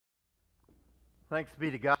Thanks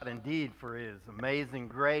be to God indeed for His amazing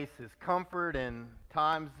grace, His comfort in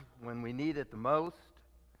times when we need it the most,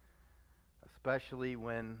 especially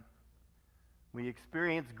when we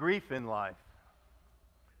experience grief in life.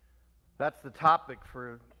 That's the topic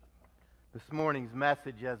for this morning's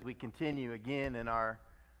message as we continue again in our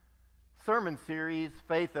sermon series,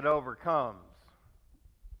 Faith That Overcomes.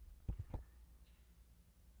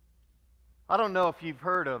 I don't know if you've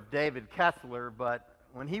heard of David Kessler, but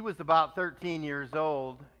when he was about 13 years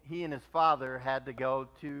old, he and his father had to go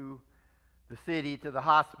to the city, to the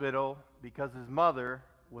hospital, because his mother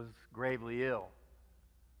was gravely ill.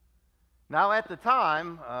 Now, at the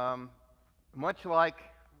time, much like,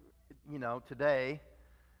 today,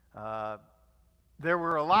 there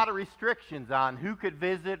were a lot of restrictions on who could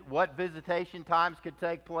visit, what visitation times could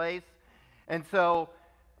take place. And so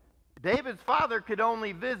David's father could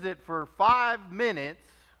only visit for 5 minutes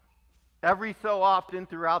every so often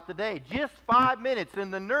throughout the day. Just 5 minutes.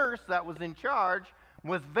 And the nurse that was in charge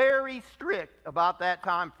was very strict about that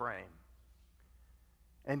time frame.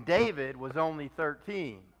 And David was only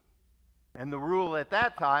 13. And the rule at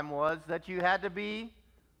that time was that you had to be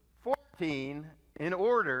 14 in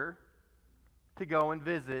order to go and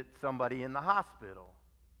visit somebody in the hospital.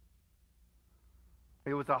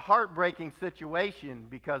 It was a heartbreaking situation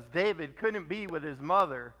because David couldn't be with his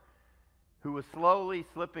mother, who was slowly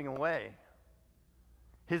slipping away.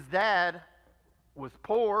 His dad was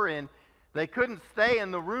poor, and they couldn't stay in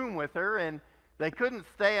the room with her, and they couldn't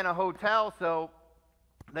stay in a hotel, so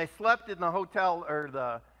they slept in the hotel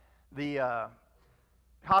or the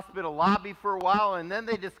hospital lobby for a while, and then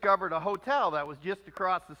they discovered a hotel that was just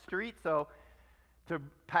across the street. So to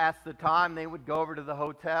pass the time, they would go over to the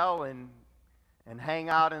hotel and hang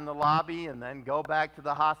out in the lobby, and then go back to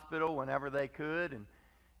the hospital whenever they could. And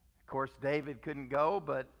of course, David couldn't go,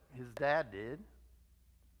 but his dad did.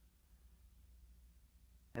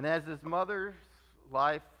 And as his mother's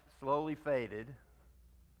life slowly faded,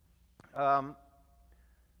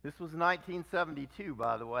 this was 1972,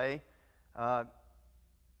 by the way,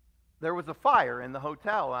 there was a fire in the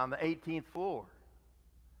hotel on the 18th floor.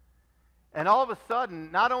 And all of a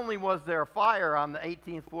sudden, not only was there a fire on the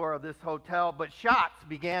 18th floor of this hotel, but shots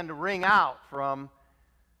began to ring out from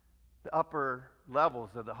the upper levels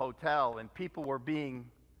of the hotel, and people were being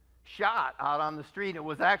shot out on the street. It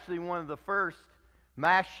was actually one of the first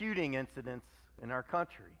mass shooting incidents in our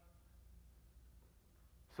country.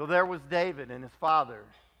 So there was David and his father,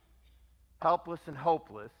 helpless and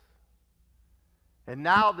hopeless. And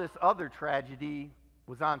now this other tragedy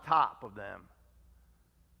was on top of them.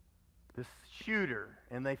 This shooter,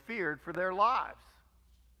 and they feared for their lives.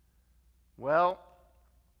 Well,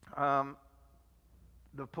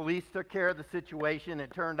 the police took care of the situation.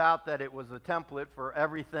 It turned out that it was a template for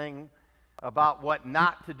everything about what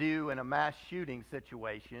not to do in a mass shooting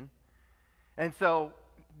situation. And so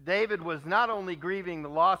David was not only grieving the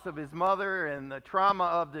loss of his mother and the trauma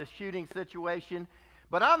of the shooting situation,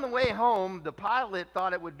 but on the way home, the pilot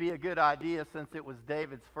thought it would be a good idea, since it was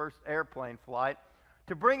David's first airplane flight,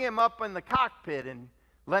 to bring him up in the cockpit and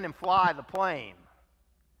let him fly the plane.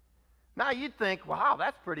 Now you'd think, wow,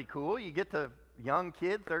 that's pretty cool. You get the young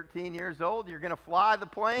kid, 13 years old, you're going to fly the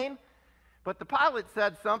plane. But the pilot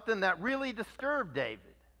said something that really disturbed David.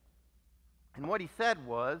 And what he said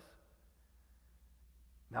was,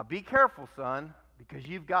 now be careful, son, because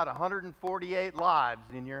you've got 148 lives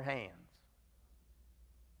in your hands.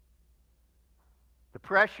 The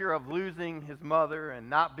pressure of losing his mother and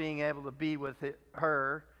not being able to be with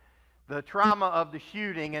her, the trauma of the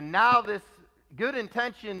shooting, and now this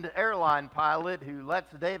good-intentioned airline pilot who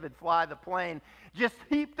lets David fly the plane just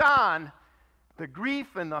heaped on the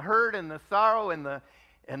grief and the hurt and the sorrow and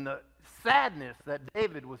the sadness that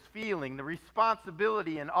David was feeling, the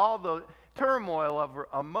responsibility and all the turmoil of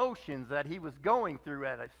emotions that he was going through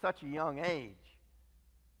at such a young age.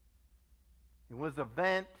 It was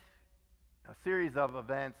a series of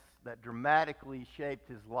events that dramatically shaped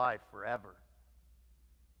his life forever.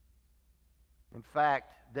 In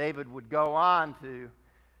fact, David would go on to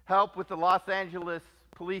help with the Los Angeles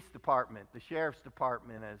Police Department, the Sheriff's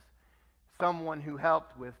Department, as someone who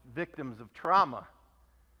helped with victims of trauma.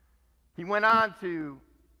 He went on to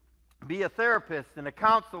be a therapist and a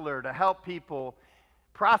counselor to help people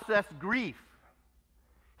process grief.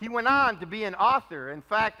 He went on to be an author. In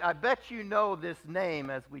fact, I bet you know this name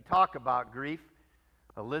as we talk about grief,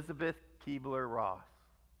 Elizabeth Kubler-Ross.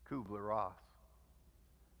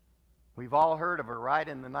 We've all heard of her, right?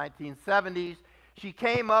 In the 1970s, she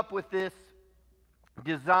came up with this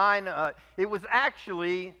design. It was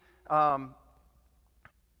actually the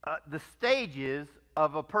stages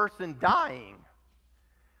of a person dying.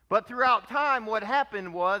 But throughout time, what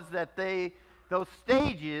happened was that those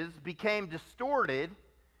stages became distorted,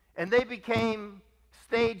 and they became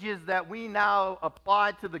stages that we now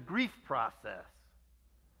apply to the grief process.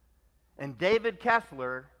 And David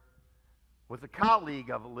Kessler was a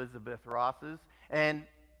colleague of Elizabeth Ross's and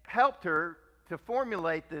helped her to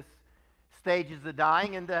formulate this stages of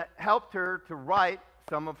dying and helped her to write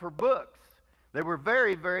some of her books. They were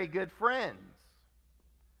very, very good friends.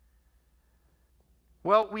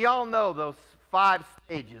 Well, we all know those 5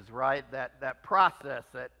 stages, right? That process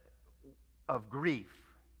of grief.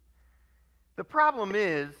 The problem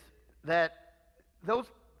is that those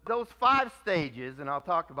 5 stages, and I'll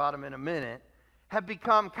talk about them in a minute, have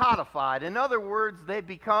become codified. In other words, they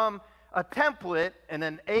become a template and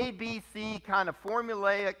an ABC kind of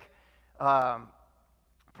formulaic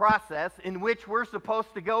process in which we're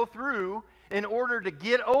supposed to go through in order to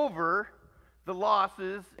get over the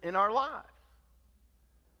losses in our lives.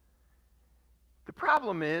 The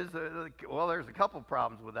problem is, well, there's a couple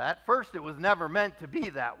problems with that. First, it was never meant to be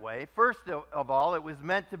that way. First of all, it was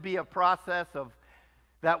meant to be a process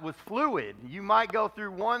that was fluid. You might go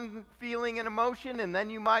through one feeling and emotion, and then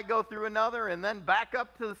you might go through another, and then back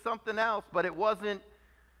up to something else, but it wasn't ...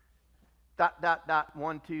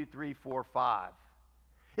 1, 2, 3, 4, 5.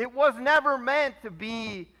 It was never meant to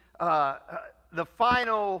be the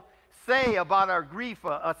final say about our grief,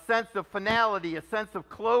 a sense of finality, a sense of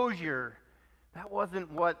closure. That wasn't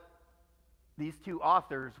what these 2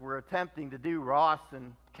 authors were attempting to do, Ross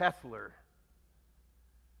and Kessler.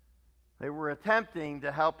 They were attempting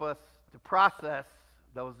to help us to process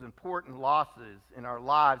those important losses in our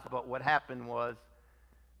lives, but what happened was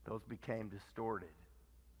those became distorted.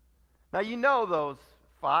 Now, you know those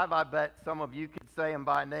 5. I bet some of you could say them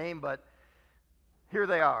by name, but here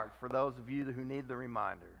they are for those of you who need the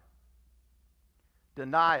reminder.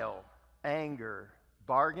 Denial, anger,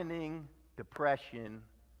 bargaining, depression,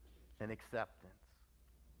 and acceptance.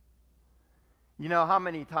 You know, how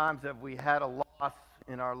many times have we had a loss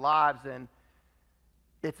in our lives, and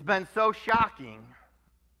it's been so shocking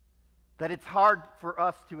that it's hard for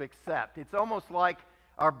us to accept. It's almost like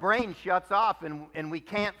our brain shuts off and we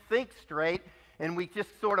can't think straight, and we just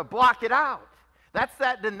sort of block it out. That's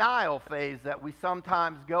that denial phase that we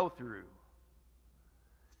sometimes go through.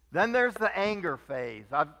 Then there's the anger phase.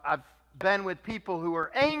 I've been with people who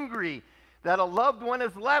are angry that a loved one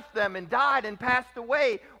has left them and died and passed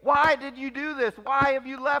away. Why did you do this? Why have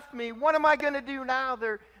you left me? What am I going to do now?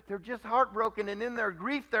 They're just heartbroken, and in their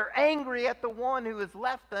grief, they're angry at the one who has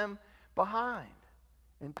left them behind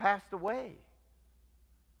and passed away.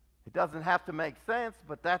 It doesn't have to make sense,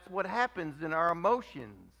 but that's what happens in our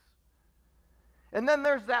emotions. And then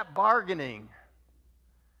there's that bargaining.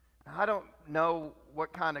 Now, I don't know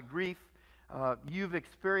what kind of grief you've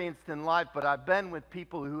experienced in life, but I've been with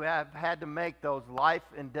people who have had to make those life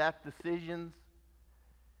and death decisions.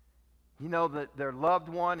 You know that their loved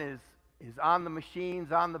one is on the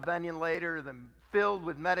machines, on the ventilator, filled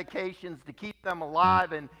with medications to keep them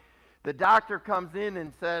alive, and the doctor comes in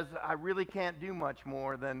and says, I really can't do much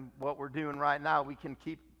more than what we're doing right now. We can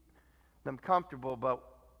keep them comfortable, but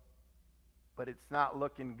it's not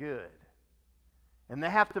looking good. And they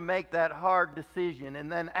have to make that hard decision.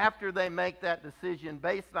 And then after they make that decision,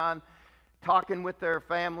 based on talking with their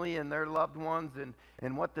family and their loved ones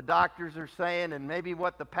and what the doctors are saying and maybe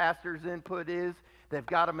what the pastor's input is, they've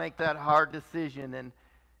got to make that hard decision. And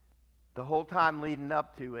the whole time leading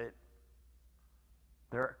up to it,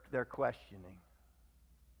 they're questioning.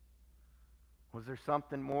 Was there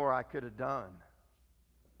something more I could have done?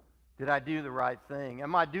 Did I do the right thing?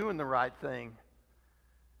 Am I doing the right thing?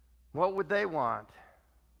 What would they want?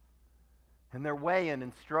 And they're weighing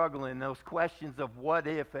and struggling those questions of what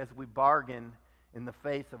if as we bargain in the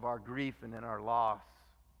face of our grief and in our loss.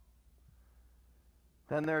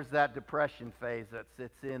 Then there's that depression phase that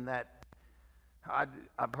sits in that,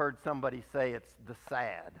 I've heard somebody say it's the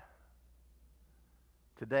sad.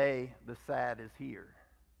 Today, the sad is here.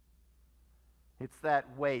 It's that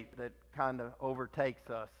weight that kind of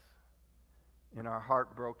overtakes us in our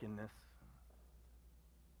heartbrokenness.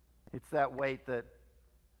 It's that weight that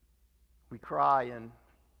we cry and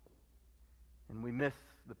we miss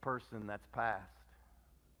the person that's passed.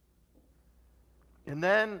 And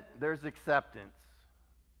then there's acceptance.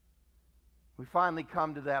 We finally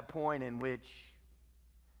come to that point in which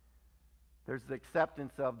there's the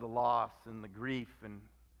acceptance of the loss and the grief, and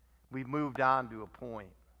we've moved on to a point.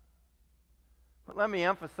 But let me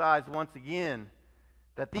emphasize once again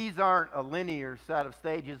that these aren't a linear set of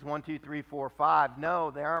stages, 1, 2, 3, 4, 5.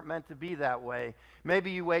 No, they aren't meant to be that way.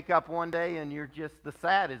 Maybe you wake up one day and you're just, the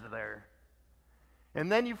sad is there.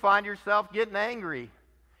 And then you find yourself getting angry.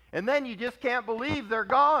 And then you just can't believe they're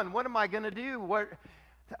gone. What am I going to do?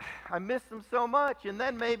 I miss them so much. And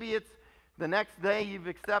then maybe it's the next day you've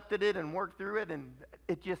accepted it and worked through it, and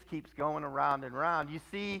it just keeps going around and around. You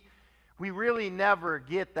see, we really never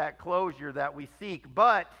get that closure that we seek,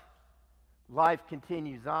 but life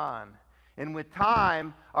continues on. And with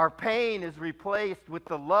time, our pain is replaced with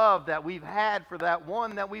the love that we've had for that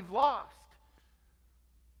one that we've lost.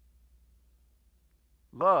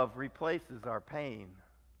 Love replaces our pain.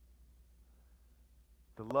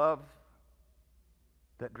 The love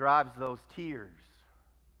that drives those tears.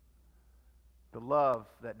 The love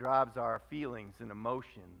that drives our feelings and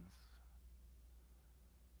emotions.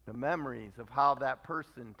 The memories of how that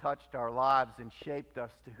person touched our lives and shaped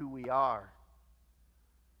us to who we are.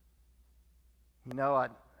 You know,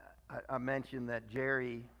 I mentioned that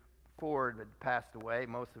Jerry Ford had passed away.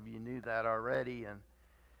 Most of you knew that already. And,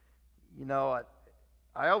 you know,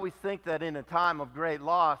 I always think that in a time of great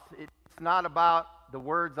loss, it's not about the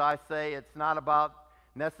words I say. It's not about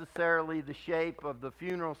necessarily the shape of the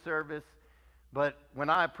funeral service. But when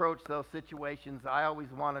I approach those situations, I always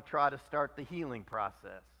want to try to start the healing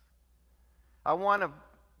process. I want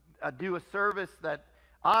to do a service that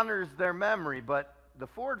honors their memory, but the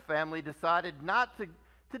Ford family decided not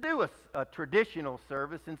to do a traditional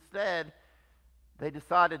service. Instead, they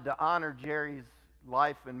decided to honor Jerry's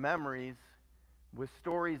life and memories with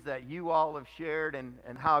stories that you all have shared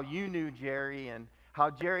and how you knew Jerry and how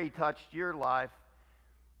Jerry touched your life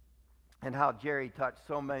and how Jerry touched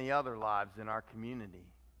so many other lives in our community.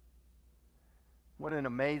 What an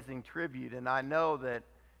amazing tribute. And I know that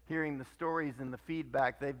hearing the stories and the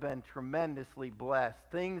feedback, they've been tremendously blessed.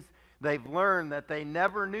 Things they've learned that they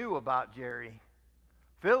never knew about Jerry.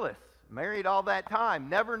 Phyllis, married all that time,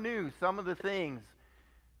 never knew some of the things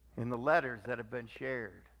in the letters that have been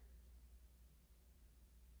shared.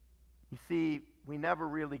 You see, we never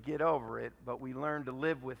really get over it, but we learn to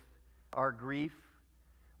live with our grief.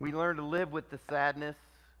 We learn to live with the sadness.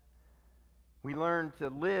 We learn to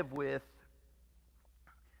live with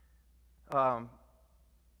our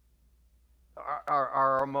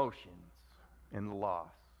emotions in the loss.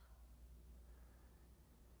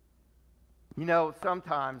 You know,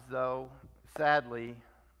 sometimes, though, sadly,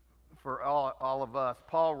 for all of us,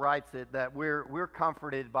 Paul writes it that we're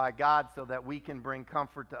comforted by God so that we can bring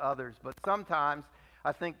comfort to others. But sometimes,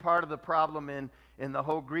 I think part of the problem in the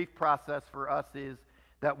whole grief process for us is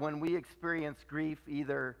that when we experience grief,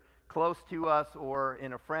 either close to us or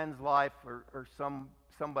in a friend's life or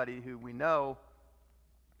somebody who we know,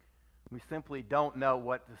 we simply don't know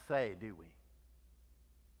what to say, do we?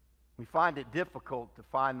 We find it difficult to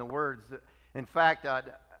find the words. In fact,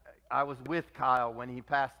 I was with Kyle when he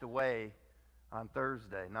passed away on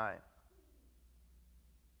Thursday night.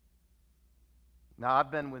 Now,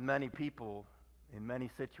 I've been with many people in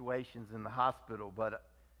many situations in the hospital, but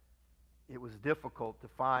it was difficult to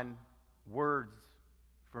find words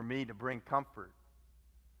for me to bring comfort.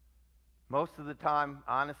 Most of the time,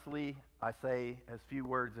 honestly, I say as few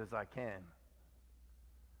words as I can.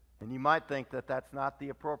 And you might think that that's not the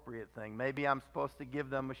appropriate thing. Maybe I'm supposed to give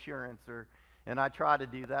them assurance, and I try to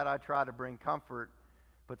do that. I try to bring comfort.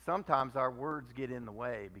 But sometimes our words get in the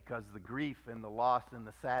way because the grief and the loss and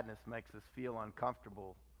the sadness makes us feel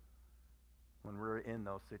uncomfortable when we're in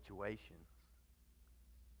those situations.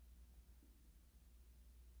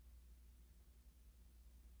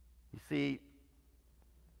 You see,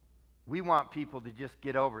 we want people to just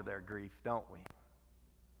get over their grief, don't we?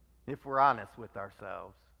 If we're honest with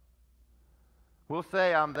ourselves. We'll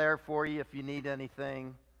say, I'm there for you if you need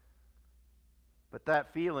anything. But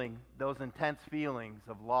that feeling, those intense feelings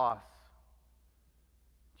of loss,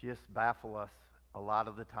 just baffle us a lot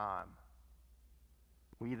of the time.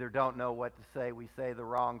 We either don't know what to say, we say the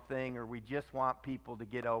wrong thing, or we just want people to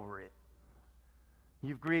get over it.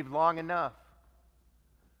 You've grieved long enough.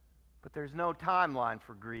 But there's no timeline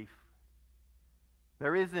for grief.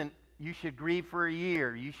 There isn't, you should grieve for a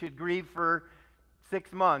year, you should grieve for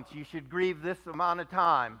 6 months, you should grieve this amount of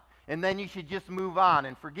time, and then you should just move on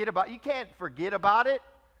and forget about it. You can't forget about it.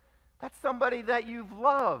 That's somebody that you've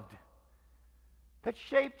loved, that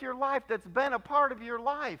shaped your life, that's been a part of your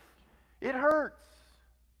life. It hurts.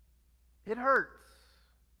 It hurts.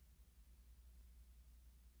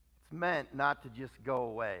 It's meant not to just go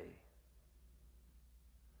away.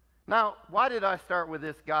 Now, why did I start with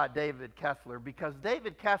this guy, David Kessler? Because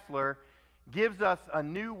David Kessler gives us a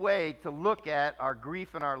new way to look at our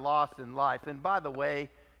grief and our loss in life. And by the way,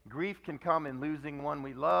 grief can come in losing one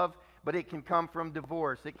we love, but it can come from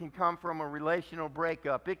divorce. It can come from a relational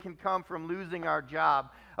breakup. It can come from losing our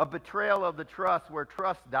job, a betrayal of the trust where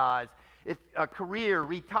trust dies. a career,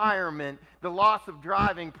 retirement, the loss of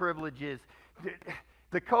driving privileges,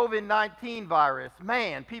 the COVID-19 virus.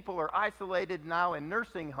 Man, people are isolated now in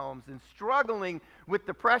nursing homes and struggling with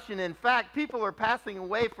depression. In fact, people are passing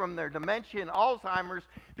away from their dementia and Alzheimer's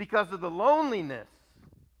because of the loneliness.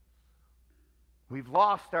 We've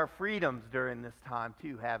lost our freedoms during this time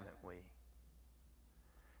too, haven't we?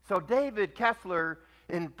 So David Kessler,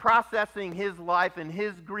 in processing his life and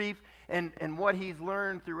his grief and what he's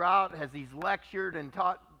learned throughout as he's lectured and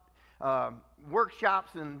taught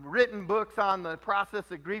workshops and written books on the process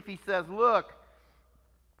of grief, he says, look,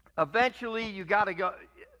 eventually you got to go,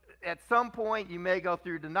 at some point you may go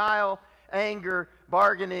through denial, anger,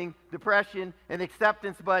 bargaining, depression, and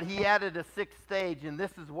acceptance, but he added a sixth stage, and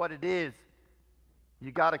this is what it is.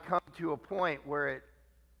 You got to come to a point where it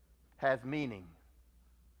has meaning.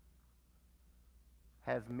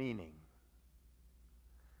 Has meaning.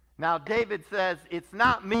 Now, David says it's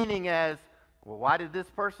not meaning as, well, why did this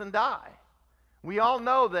person die? We all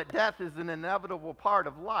know that death is an inevitable part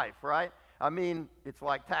of life, right? I mean, it's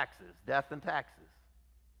like taxes, death and taxes.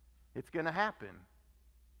 It's going to happen.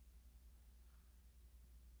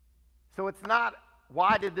 So it's not,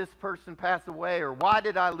 why did this person pass away, or why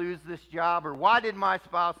did I lose this job, or why did my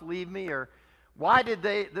spouse leave me, or why did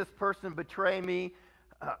this person betray me?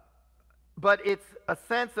 But it's a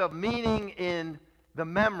sense of meaning in the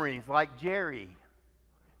memories, like Jerry,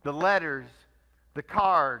 the letters, the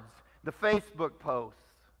cards, the Facebook posts.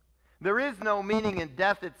 There is no meaning in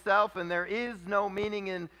death itself, and there is no meaning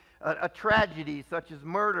in a tragedy such as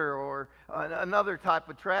murder or another type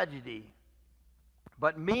of tragedy.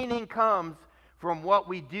 But meaning comes from what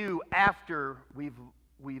we do after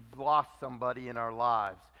we've lost somebody in our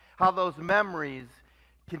lives. How those memories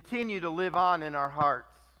continue to live on in our hearts.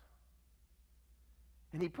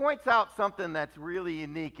 And he points out something that's really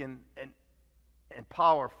unique and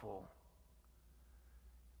powerful.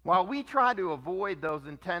 While we try to avoid those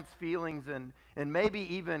intense feelings and maybe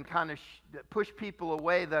even kind of push people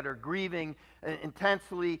away that are grieving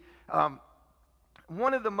intensely,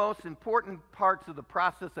 one of the most important parts of the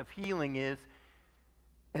process of healing is,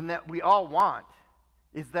 and that we all want,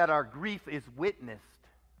 is that our grief is witnessed.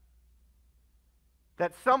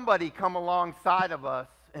 That somebody come alongside of us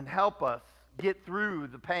and help us get through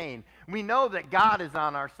the pain. We know that God is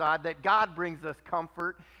on our side, that God brings us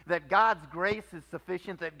comfort, that God's grace is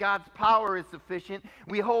sufficient, that God's power is sufficient.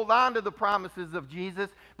 We hold on to the promises of Jesus,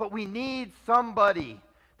 but we need somebody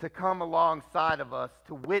to come alongside of us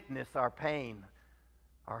to witness our pain,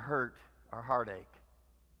 our hurt, our heartache.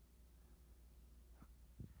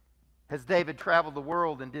 As David traveled the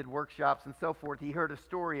world and did workshops and so forth, he heard a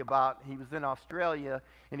story about, he was in Australia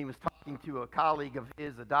and he was talking to a colleague of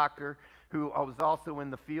his, a doctor, who was also in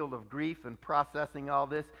the field of grief and processing all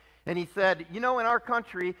this. And he said, you know, in our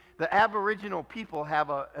country, the Aboriginal people have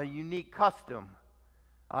a unique custom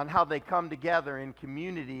on how they come together in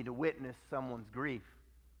community to witness someone's grief.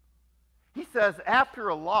 He says after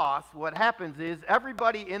a loss, what happens is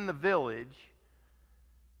everybody in the village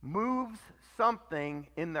moves something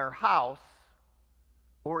in their house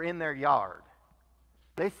or in their yard.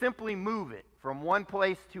 They simply move it from one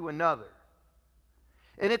place to another.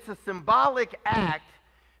 And it's a symbolic act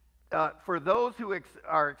for those who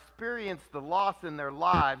experience the loss in their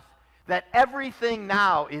lives, that everything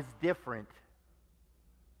now is different.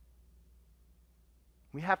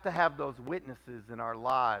 We have to have those witnesses in our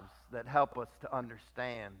lives that help us to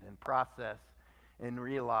understand and process and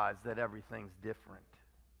realize that everything's different.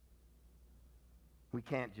 We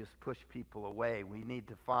can't just push people away. We need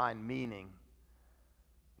to find meaning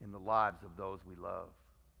in the lives of those we love.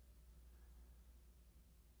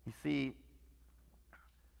 You see,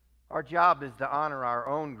 our job is to honor our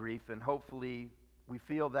own grief, and hopefully we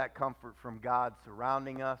feel that comfort from God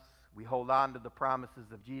surrounding us. We hold on to the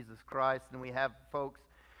promises of Jesus Christ, and we have folks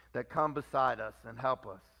that come beside us and help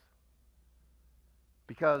us.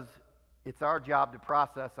 Because it's our job to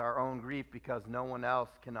process our own grief, because no one else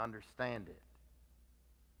can understand it.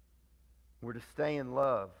 We're to stay in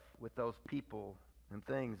love with those people and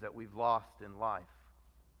things that we've lost in life.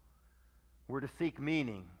 We're to seek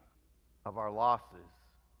meaning of our losses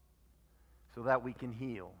so that we can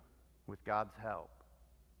heal with God's help.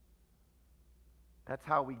 That's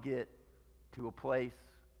how we get to a place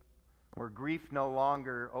where grief no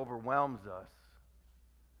longer overwhelms us,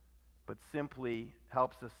 but simply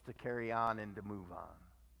helps us to carry on and to move on.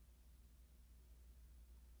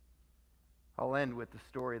 I'll end with the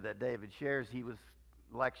story that David shares. He was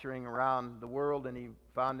lecturing around the world, and he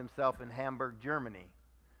found himself in Hamburg, Germany.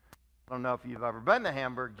 I don't know if you've ever been to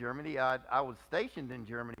Hamburg, Germany. I was stationed in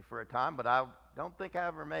Germany for a time, but I don't think I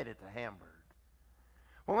ever made it to Hamburg.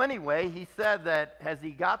 Well, anyway, he said that as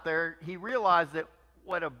he got there, he realized that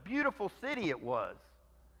what a beautiful city it was.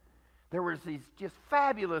 There was these just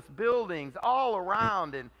fabulous buildings all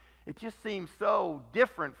around, and it just seemed so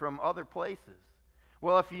different from other places.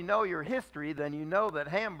 Well, if you know your history, then you know that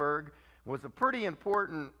Hamburg was a pretty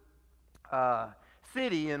important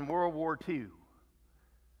city in World War II.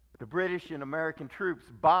 The British and American troops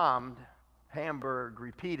bombed Hamburg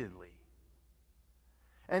repeatedly.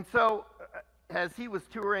 And so, as he was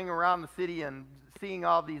touring around the city and seeing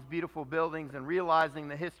all these beautiful buildings and realizing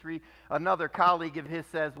the history, another colleague of his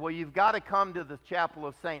says, well, you've got to come to the chapel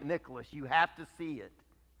of St. Nicholas. You have to see it.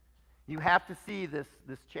 You have to see this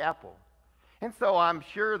chapel. And so I'm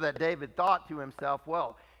sure that David thought to himself,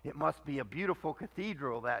 well, it must be a beautiful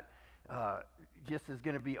cathedral that just is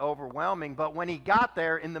going to be overwhelming. But when he got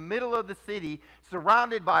there, in the middle of the city,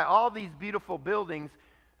 surrounded by all these beautiful buildings,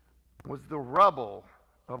 was the rubble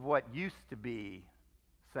of what used to be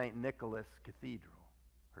St. Nicholas Cathedral,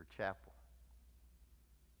 or chapel.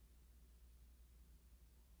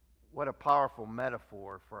 What a powerful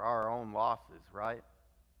metaphor for our own losses, right?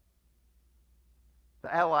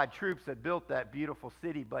 The Allied troops had built that beautiful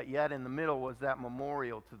city, but yet in the middle was that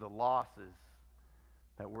memorial to the losses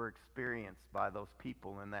that were experienced by those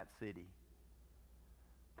people in that city.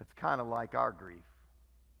 That's kind of like our grief.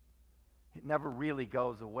 It never really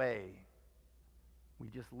goes away. We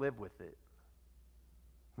just live with it.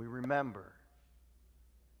 We remember.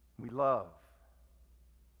 We love.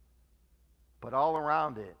 But all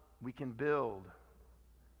around it, we can build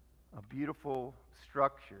a beautiful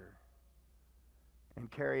structure and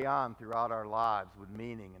carry on throughout our lives with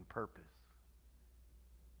meaning and purpose.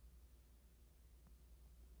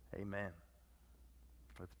 Amen.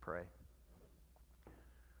 Let's pray.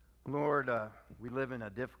 Lord, we live in a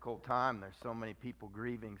difficult time. There's so many people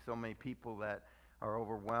grieving, so many people that are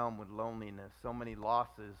overwhelmed with loneliness, so many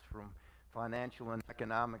losses, from financial and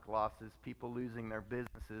economic losses, people losing their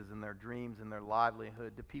businesses and their dreams and their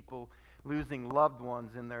livelihood, to people losing loved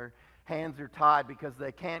ones and their hands are tied because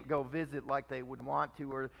they can't go visit like they would want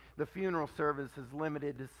to, or the funeral service is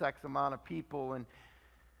limited to X amount of people, and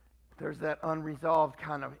there's that unresolved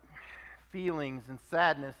kind of feelings and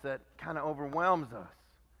sadness that kind of overwhelms us.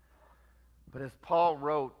 But as Paul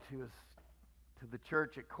wrote to the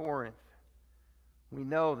church at Corinth, we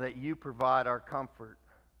know that you provide our comfort,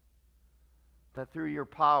 that through your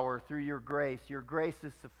power, through your grace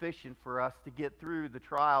is sufficient for us to get through the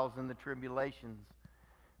trials and the tribulations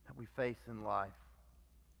that we face in life.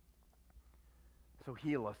 So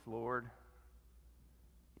heal us, Lord.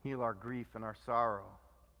 Heal our grief and our sorrow.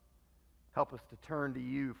 Help us to turn to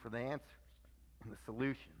you for the answers and the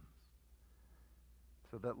solutions,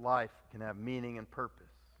 so that life can have meaning and purpose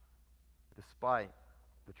despite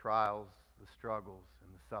the trials, the struggles,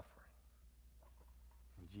 and the suffering.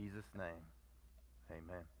 In Jesus' name,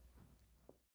 amen.